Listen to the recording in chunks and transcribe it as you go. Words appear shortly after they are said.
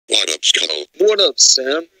What up, Skull? What up,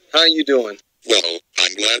 Sam? How you doing? Well,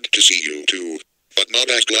 I'm glad to see you too. But not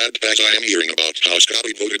as glad as I am hearing about how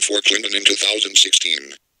Skully voted for Clinton in 2016.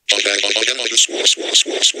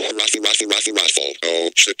 Raffle.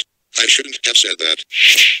 Oh, shit. I shouldn't have said that.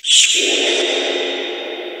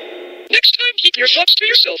 Next time, keep your thoughts to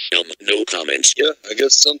yourself. No comments. Yeah, I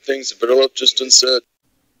guess some things are better left just unsaid.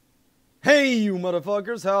 Hey, you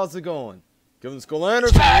motherfuckers, how's it going? Kevin Skull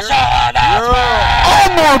Anderson here. Yeah. Oh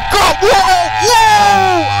my god!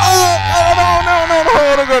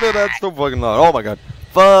 Whoa! No, that's so fucking loud. Oh my god.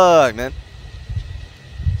 Fuck, man.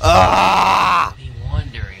 Ah! Be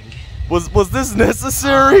wondering. Was this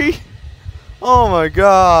necessary? Oh my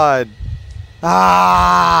god.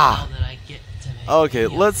 Ah! Now that I get to make Okay,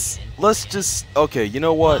 videos let's just. Okay, you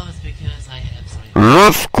know what? Well, it's because I have something.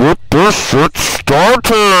 Let's get this shit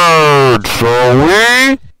started, shall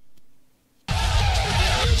we?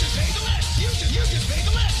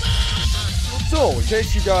 So, in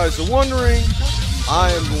case you guys are wondering, I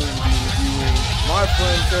am going to be reviewing my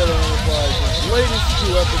friend Taylor Enterprise's latest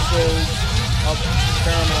 2 episodes of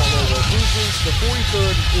Paramount Logo Cruises, the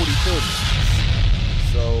 43rd and 43rd.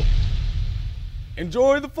 So,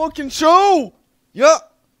 enjoy the fucking show!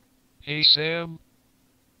 Yup! Hey Sam.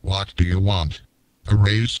 What do you want? A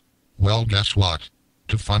raise? Well, guess what?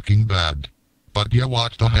 Too fucking bad. But yeah,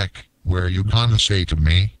 what the heck? Were you gonna say to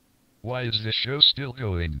me? Why is this show still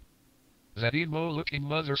going? That emo-looking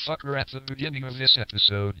motherfucker at the beginning of this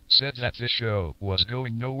episode said that this show was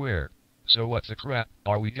going nowhere. So what the crap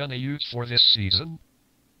are we gonna use for this season?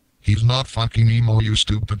 He's not fucking emo, you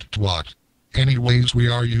stupid twat. Anyways, we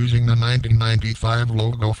are using the 1995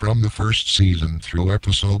 logo from the first season through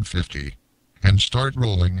episode 50. And start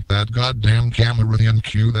rolling that goddamn camera and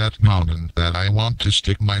cue that mountain that I want to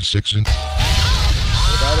stick my 6 in. Well,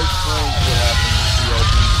 that explains what happened to the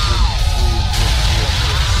LP 43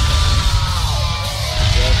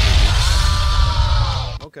 and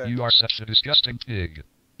 44. Okay. You are such a disgusting pig.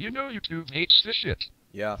 You know YouTube hates this shit.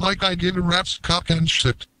 Yeah. Like I give a rat's cock and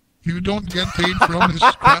shit. You don't get paid from this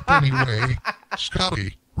crap anyway.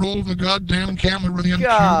 Skully, roll the goddamn camera and cue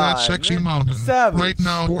that sexy mountain right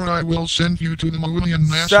now, or I will send you to the moon and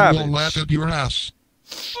NASA will laugh at your ass.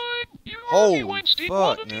 Fine, you Holy Weinstein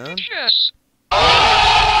fuck, wannabe man. bitch-ass.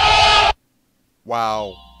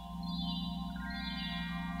 Wow.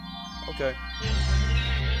 Okay.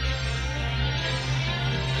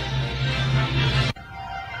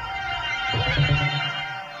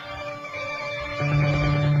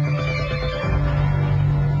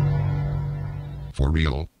 For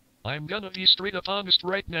real. I'm gonna be straight up honest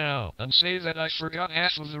right now and say that I forgot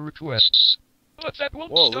half of the requests. But that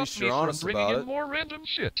won't Well, at stop least me you're from honest bringing about in it. more random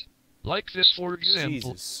shit. Like this, for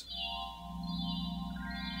example. Jesus.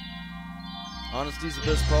 Honesty's the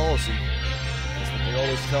best policy. That's what they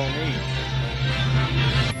always tell me.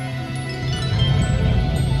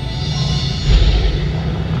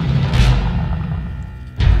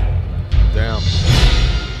 Damn.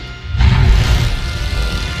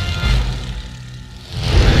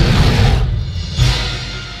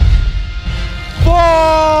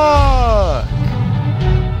 Fuck!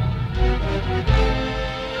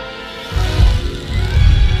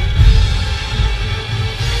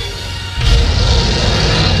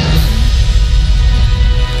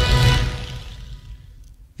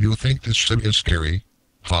 You think this shit is scary?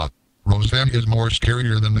 Ha. Roseanne is more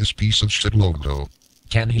scarier than this piece of shit logo.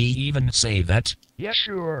 Can he even say that? Yeah,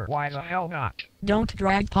 sure. Why the hell not? Don't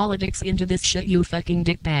drag politics into this shit, you fucking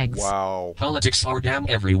dickbags. Wow. Politics are damn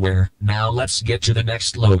everywhere. Now let's get to the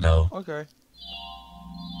next logo. Okay.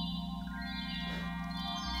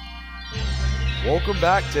 Welcome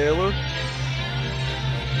back, Taylor.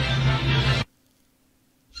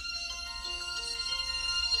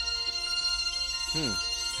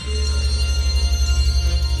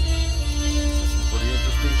 Pretty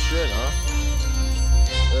interesting shit, huh?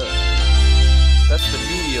 That's the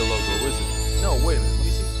media logo, isn't it? No, wait a minute. Let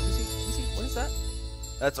me see. What is that?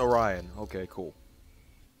 That's Orion. Okay, cool.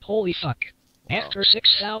 Holy fuck. Wow. After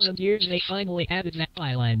 6,000 years they finally added that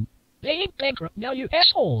byline. They ain't bankrupt now, you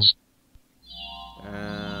assholes.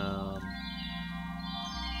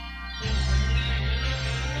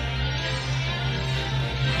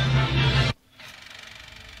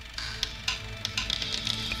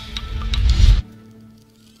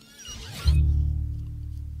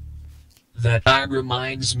 That eye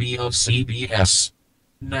reminds me of CBS.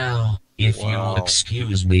 Now, if Wow. you'll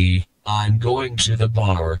excuse me, I'm going to the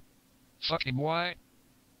bar. Fucking why?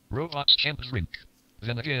 Robots can't drink.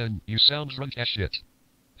 Then again, you sound drunk as shit.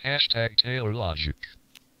 Hashtag Taylor Logic.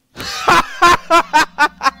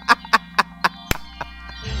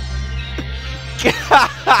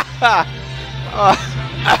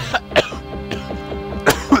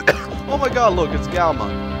 Oh my god, look, it's Galma.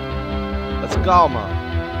 That's Galma.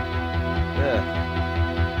 Yeah.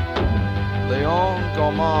 Leon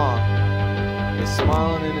Galma is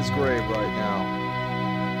smiling in his grave right now.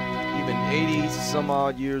 Even 80 some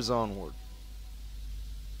odd years onward.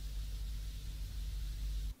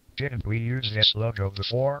 Didn't we use this logo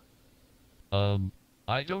before?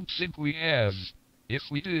 I don't think we have. If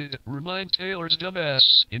we did, remind Taylor's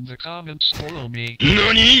dumbass in the comments below me.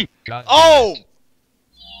 NANI?! Oh!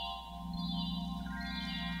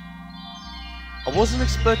 I wasn't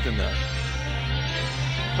expecting that.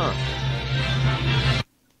 Huh.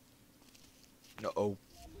 Uh-oh.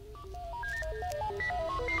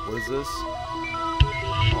 What is this? Oh,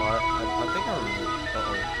 I think I remember.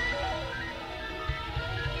 Uh-oh.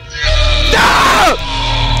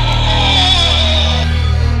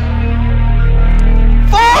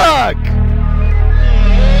 Fuck!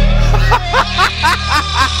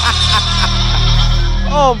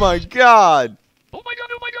 Oh my god! Oh my god,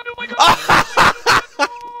 oh my god, oh my god!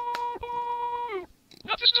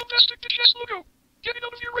 Not this domestic chest logo! Get it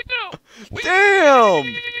out of here right now! Damn!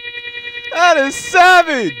 That is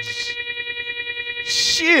savage!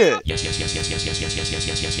 Shit! Yes, yes, yes, yes, yes, yes, yes, yes,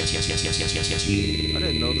 yes, yes, yes, yes, yes, yes, yes, yes, yes. I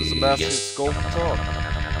didn't know this basket skull could talk.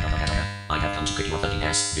 I have come to kick your fucking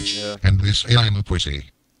ass, bitch. Yeah. And this I'm a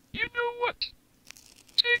pussy. You know what?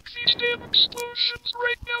 Take these damn explosions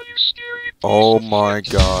right now, you scary piece Oh of my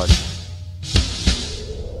shit. god.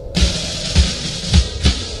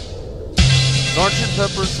 Sergeant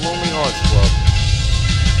Pepper's Lonely Hearts Club.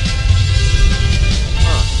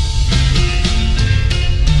 Huh.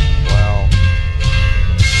 Wow.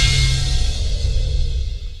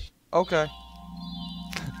 Okay.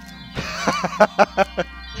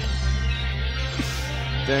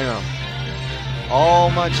 Damn. All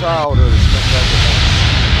my childhood is spent back at once.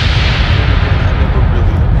 I never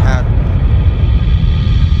really had one.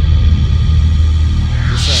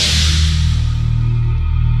 Just saying.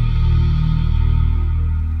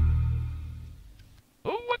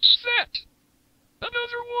 Oh, what's that?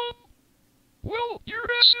 Another one? Well, your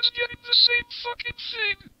ass is getting the same fucking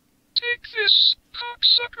thing. Take this,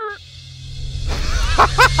 cocksucker.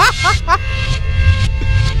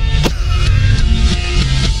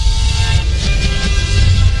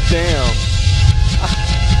 Damn.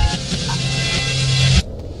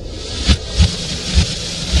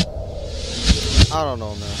 I don't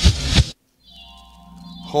know, man.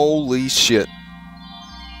 Holy shit.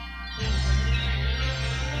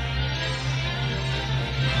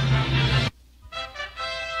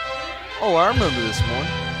 Oh, I remember this one.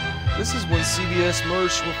 This is when CBS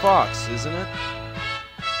merged with Fox, isn't it?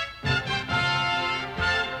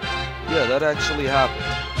 Yeah, that actually happened.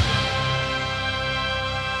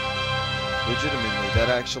 Legitimately, that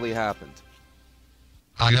actually happened.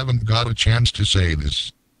 I haven't got a chance to say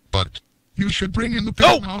this, but you should bring in the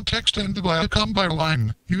Paramount text and the Viacom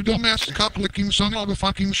line. You dumbass cup-licking son of a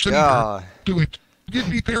fucking sinner. God. Do it. Give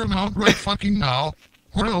me Paramount right fucking now,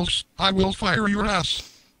 or else I will fire your ass.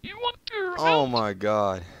 You want Paramount? Oh my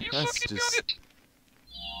god. You That's fucking just...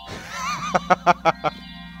 got it.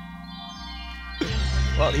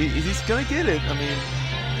 Well, he's gonna get it. I mean,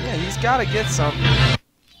 yeah, he's gotta get something.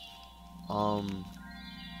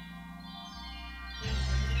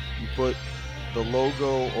 You put the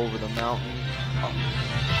logo over the mountain.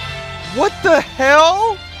 What the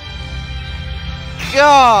hell?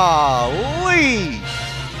 Golly!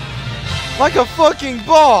 Like a fucking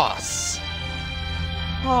boss!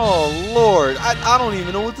 Oh lord, I don't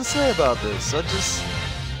even know what to say about this. I just...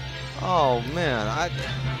 Oh man,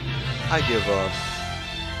 I give up.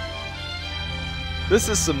 This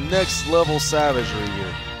is some next level savagery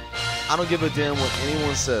here. I don't give a damn what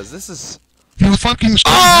anyone says. This is... You fucking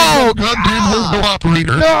goddamn hobo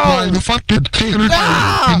operator. No! Why the fuck did Taylor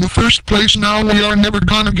die in the first place? Now we are never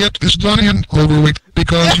gonna get this done and over with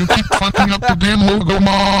because you keep fucking up the damn logo. I'm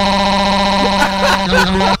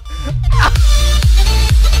gonna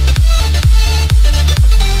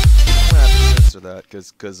have to censor that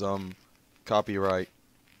because copyright.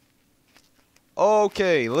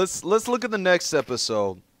 Okay, let's look at the next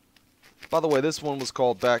episode. By the way, this one was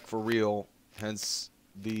called Back for Real, hence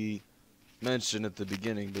the mention at the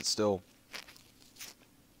beginning, but still.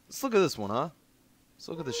 Let's look at this one, huh? Let's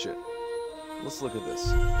look at this shit. Let's look at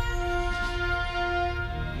this.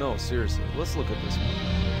 No, seriously, let's look at this one.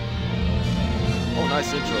 Oh,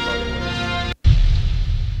 nice intro, by the way.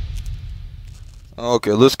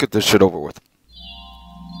 Okay, let's get this shit over with.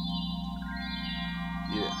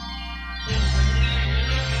 Yeah.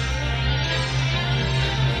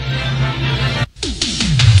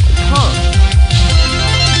 Huh.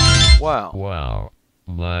 Wow. Wow.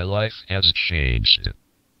 My life has changed.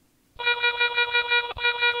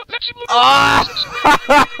 Ah!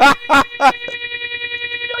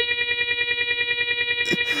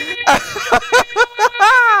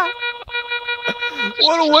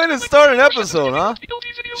 What a way to start an episode, huh?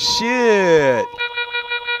 Shit.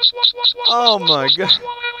 Oh my god.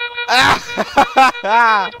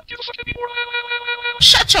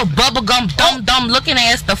 Shut your bubblegum dumb looking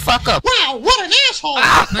ass the fuck up. Wow, what an asshole!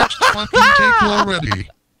 Next fucking take already.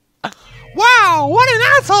 Wow, what an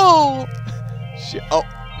asshole! Shit. Oh.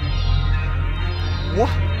 What?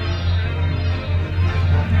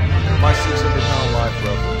 My 600-pound life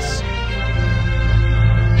reference.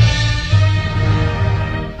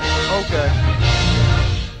 Okay.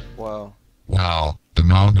 Wow. Wow, the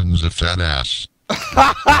mountain's a fat ass.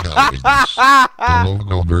 The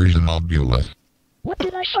logo version of Beulah. What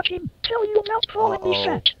did I fucking tell you about calling me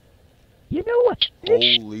fat? You know what,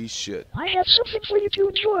 bitch? Holy shit. I have something for you to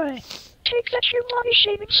enjoy. Take that, you mommy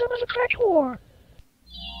shaving son of a crack whore.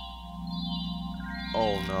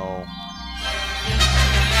 Oh no.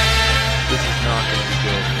 This is not gonna be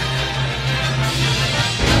good.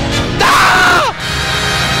 Ah!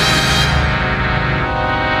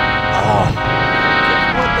 Oh.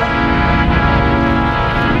 What the?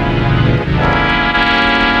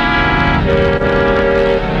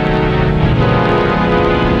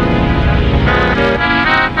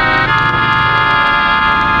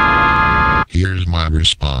 Here's my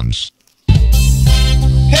response.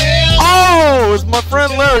 Oh, it's my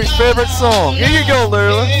friend Larry's favorite song. Here you go,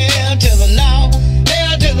 Larry. Hell to the no,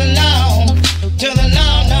 hell to the no, to the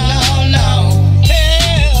no, no, no.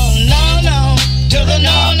 Hell no, no, to the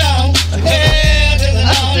no, no. Hell to the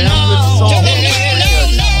no, no, to the no,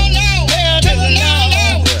 no, no. Hell to the no,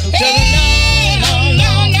 no, to the no, no,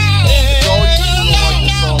 no, no. It's all you do to like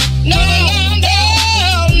the song. No, no, no,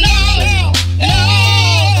 no, no.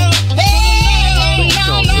 Hell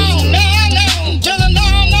no, no, no, no, to the no,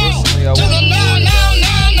 no, Personally, I to the wouldn't no, do it. no,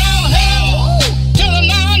 no, no. Hell to the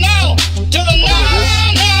no, no, to the no,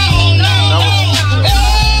 no, no, no.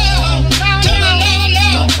 Hell to the no,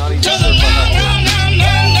 no, Not even to sure the if I no,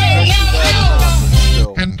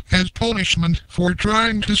 have to. And as punishment for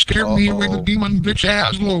trying to scare me with a demon bitch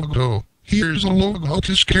ass logo, here's a logo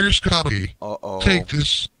to scare Skully. Take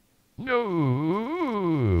this.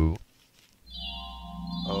 No.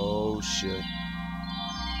 Oh shit.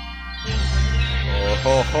 Oh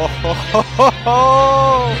ho ho ho ho ho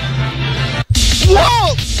ho!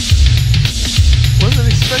 Whoa! Wasn't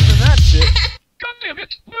expecting that shit. God damn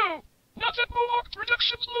it! No! Not that Mohawk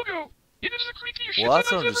Productions logo! It is the creepiest shit Well, that's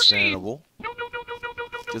that I've ever seen. understandable. No, no, no, no, no, no,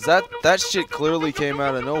 no, Cause no, that shit clearly came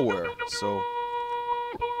out of nowhere. So.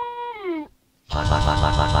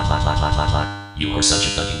 You are such a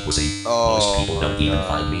fucking pussy. Oh, Most people my don't even God.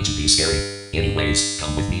 find me to be scary. Anyways,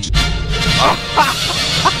 come with me to...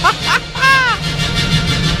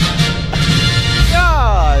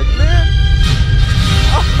 God, man.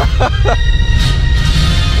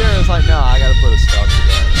 Darren's like, nah, I gotta put a stop to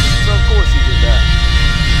that. So of course he did that.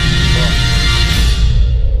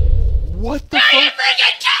 Well, what the fuck?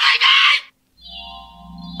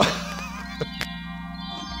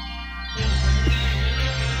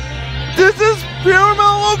 This is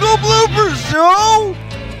Paramount Logo Bloopers, yo!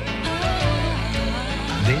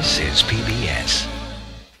 This is PBS.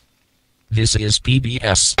 This is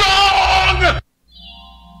PBS. I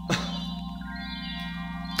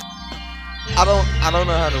don't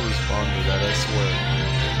know how to respond to that, I swear.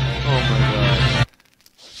 Oh my god.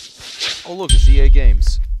 Oh look, it's EA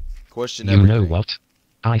Games. Question You everything. know what?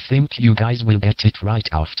 I think you guys will get it right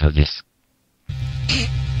after this.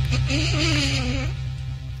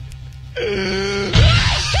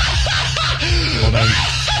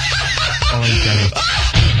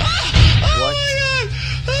 What?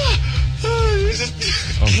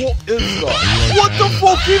 What is that? What the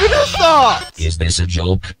fuck even is that? Is this a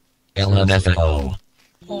joke? LMFAO.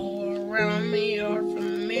 all around me are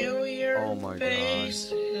familiar Oh my God.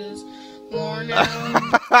 faces, worn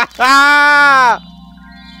out.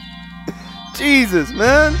 Jesus,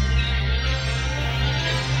 man.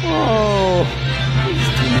 Oh. This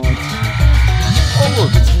is too much. Oh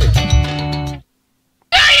look, it's me.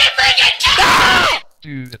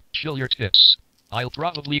 Dude, chill your tits. I'll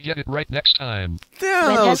probably get it right next time. Damn,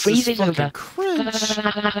 When that that was freeze just is fucking over. cringe.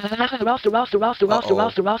 Roster.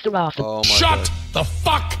 Oh my Shut God. the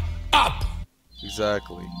fuck up!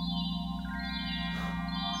 Exactly.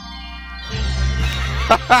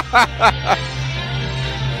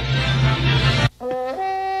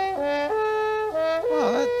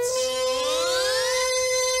 Wow,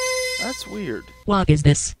 that's weird. What is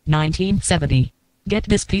this? 1970. Get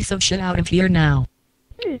this piece of shit out of here now.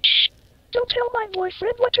 Bitch. Don't tell my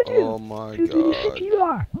boyfriend what to do. Oh my Who do you think god. you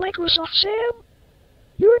are, Microsoft Sam?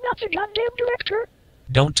 You're not the goddamn director.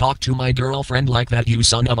 Don't talk to my girlfriend like that, you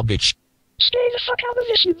son of a bitch. Stay the fuck out of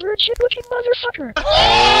this, you virgin-looking motherfucker. Oh my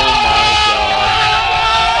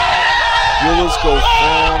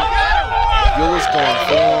god. Eula's going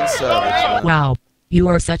full on savage, man. Wow. You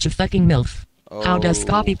are such a fucking MILF. How does Oh.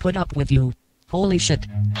 Scotty put up with you? Holy shit.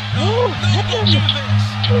 Oh, that does it.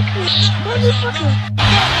 Take this, motherfucker.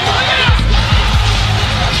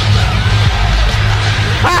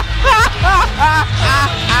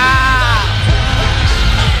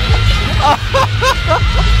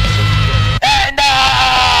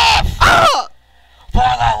 Enough! For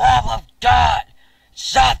the love of God,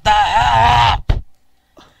 shut the hell up!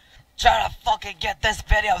 Trying to fucking get this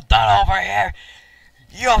video done over here.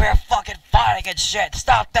 You over here fucking fighting and shit.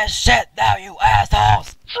 Stop that shit now, you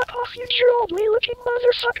assholes! Fuck off, you Gerald-looking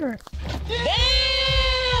motherfucker.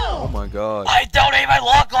 Oh my god. I don't even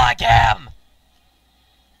look like him!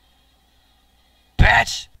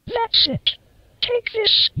 Bitch! That's it. Take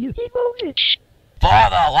this, you emo bitch. For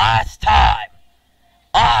the last time,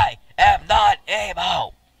 I am not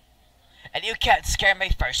emo. And you can't scare me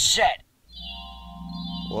for shit.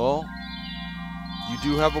 Well, you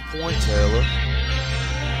do have a point, Taylor.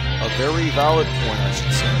 A very valid point, I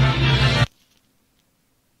should say.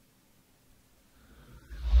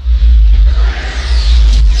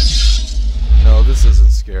 No, this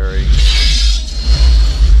isn't scary.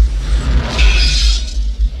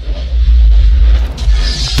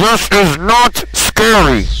 This is not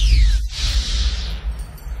scary.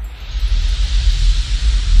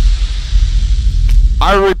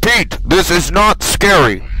 I repeat, this is not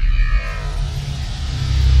scary.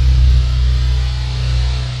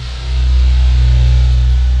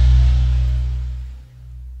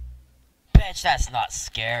 Bitch, that's not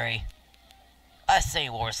scary. I've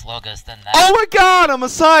seen worse logos than that. Oh my god, I'm a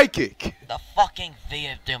psychic! The fucking V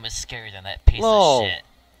of Doom is scarier than that piece Lol. of shit.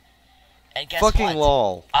 And guess Fucking what?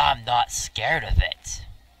 lol. I'm not scared of it.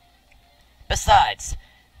 Besides,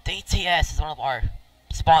 DTS is one of our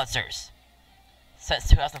sponsors since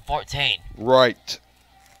 2014. Right.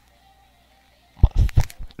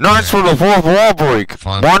 Nice for the fourth wall break.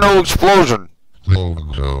 Mono explosion.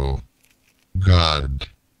 Logo. God.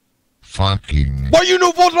 Fucking. Why you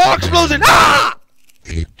know fourth wall explosion? Ah!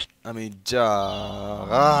 It. I mean, it's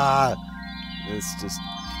just.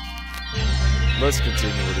 Let's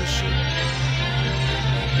continue with this shit.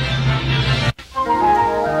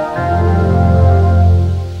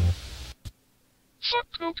 Fuck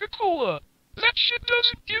Coca-Cola. That shit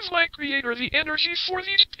doesn't give my creator the energy for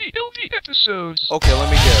these PLD episodes. Okay, let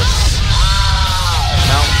me guess.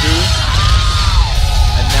 Mountain Dew?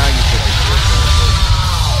 And now you put the grip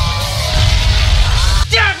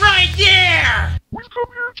That right there! We've come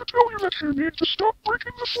here to tell you that you need to stop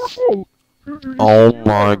breaking the fourth wall. Oh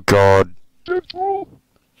my god. Deadpool.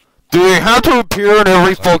 Do they have to appear in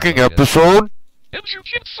every fucking episode? And you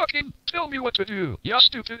can't fucking tell me what to do, you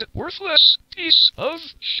stupid, worthless piece of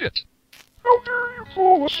shit. How dare you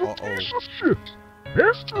call us a piece of shit?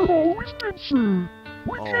 After all we've been through,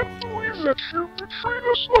 we can't believe that you betrayed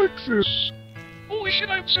us like this. Holy shit,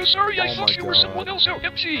 I'm so sorry, I thought you were someone else,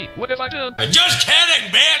 OMG, what have I done? Just kidding,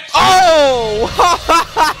 bitch! Oh!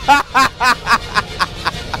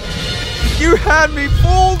 You had me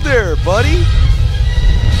fooled there, buddy!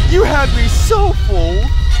 You had me so fooled!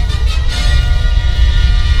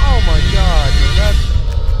 Oh my god, dude,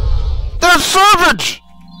 That's savage!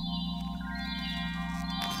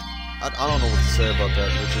 I don't know what to say about that,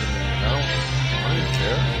 legitimately. I don't even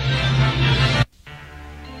care.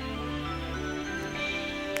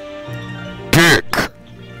 Dick.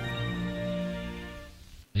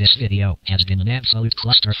 This video has been an absolute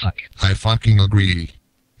clusterfuck. I fucking agree.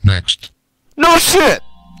 Next. No shit!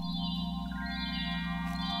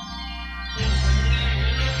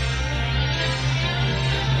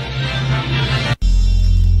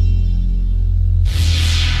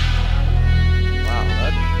 Wow,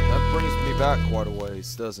 that brings me back quite a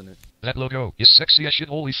ways, doesn't it? That logo is sexy as shit,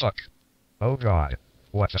 holy fuck. Oh god.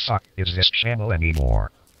 What the fuck is this channel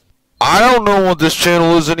anymore? I don't know what this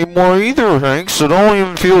channel is anymore either, Hank, so don't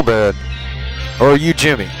even feel bad. Or are you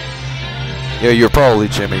Jimmy? Yeah, you're probably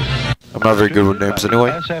Jimmy. I'm not very good with names anyway.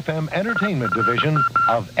 SFM Entertainment Division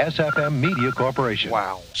of SFM Media Corporation.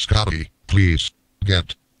 Wow. Skully, please,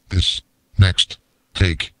 get this next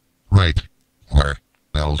take right. Or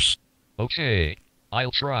else. Okay.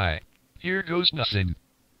 I'll try. Here goes nothing.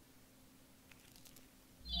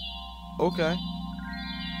 Okay.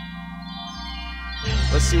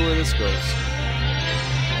 Let's see where this goes.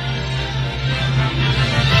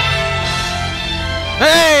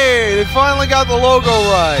 Hey, they finally got the logo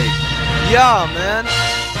right. Yeah, man.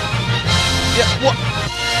 Yeah, what?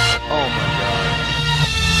 Oh my god.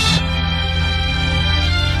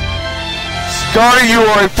 Scotty, you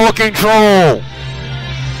are a fucking troll.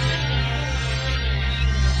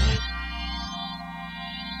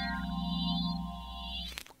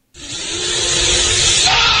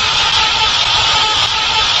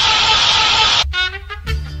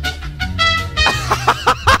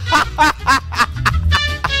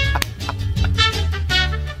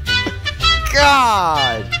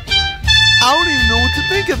 God! I don't even know what to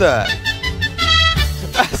think of that.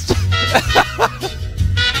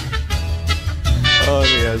 Oh,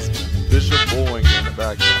 he has Bishop Boeing in the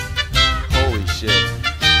background. Holy shit.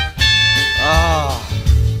 Ah.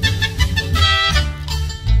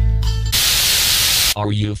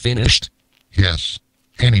 Are you finished? Yes.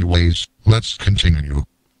 Anyways, let's continue.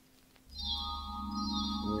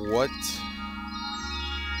 What?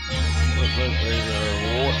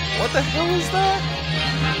 What the hell is that?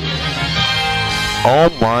 Oh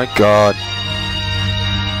my god.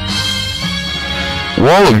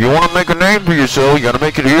 Well, if you want to make a name for yourself, you gotta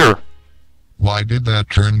make it here. Why did that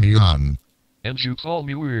turn me on? And you call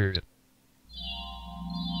me weird.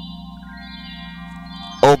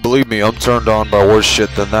 Oh, believe me, I'm turned on by worse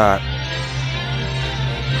shit than that.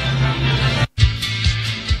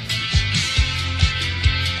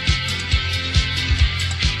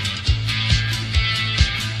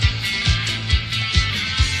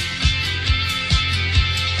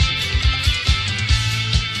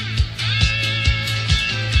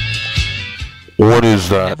 What is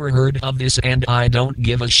that? Never heard of this and I don't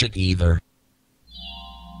give a shit either.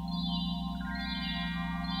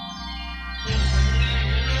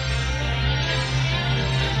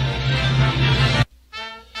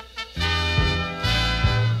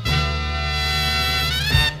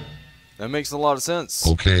 That makes a lot of sense.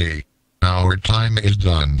 Okay. Our time is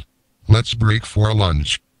done. Let's break for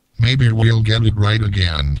lunch. Maybe we'll get it right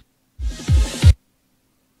again.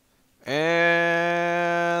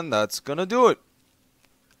 And that's gonna do it.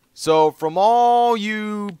 So, from all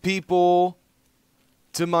you people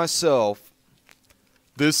to myself,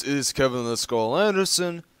 this is Kevin the Skull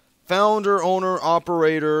Anderson, founder, owner,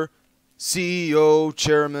 operator, CEO,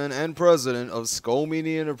 chairman, and president of Skull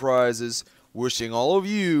Media Enterprises, wishing all of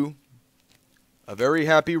you a very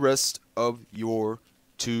happy rest of your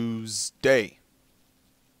Tuesday.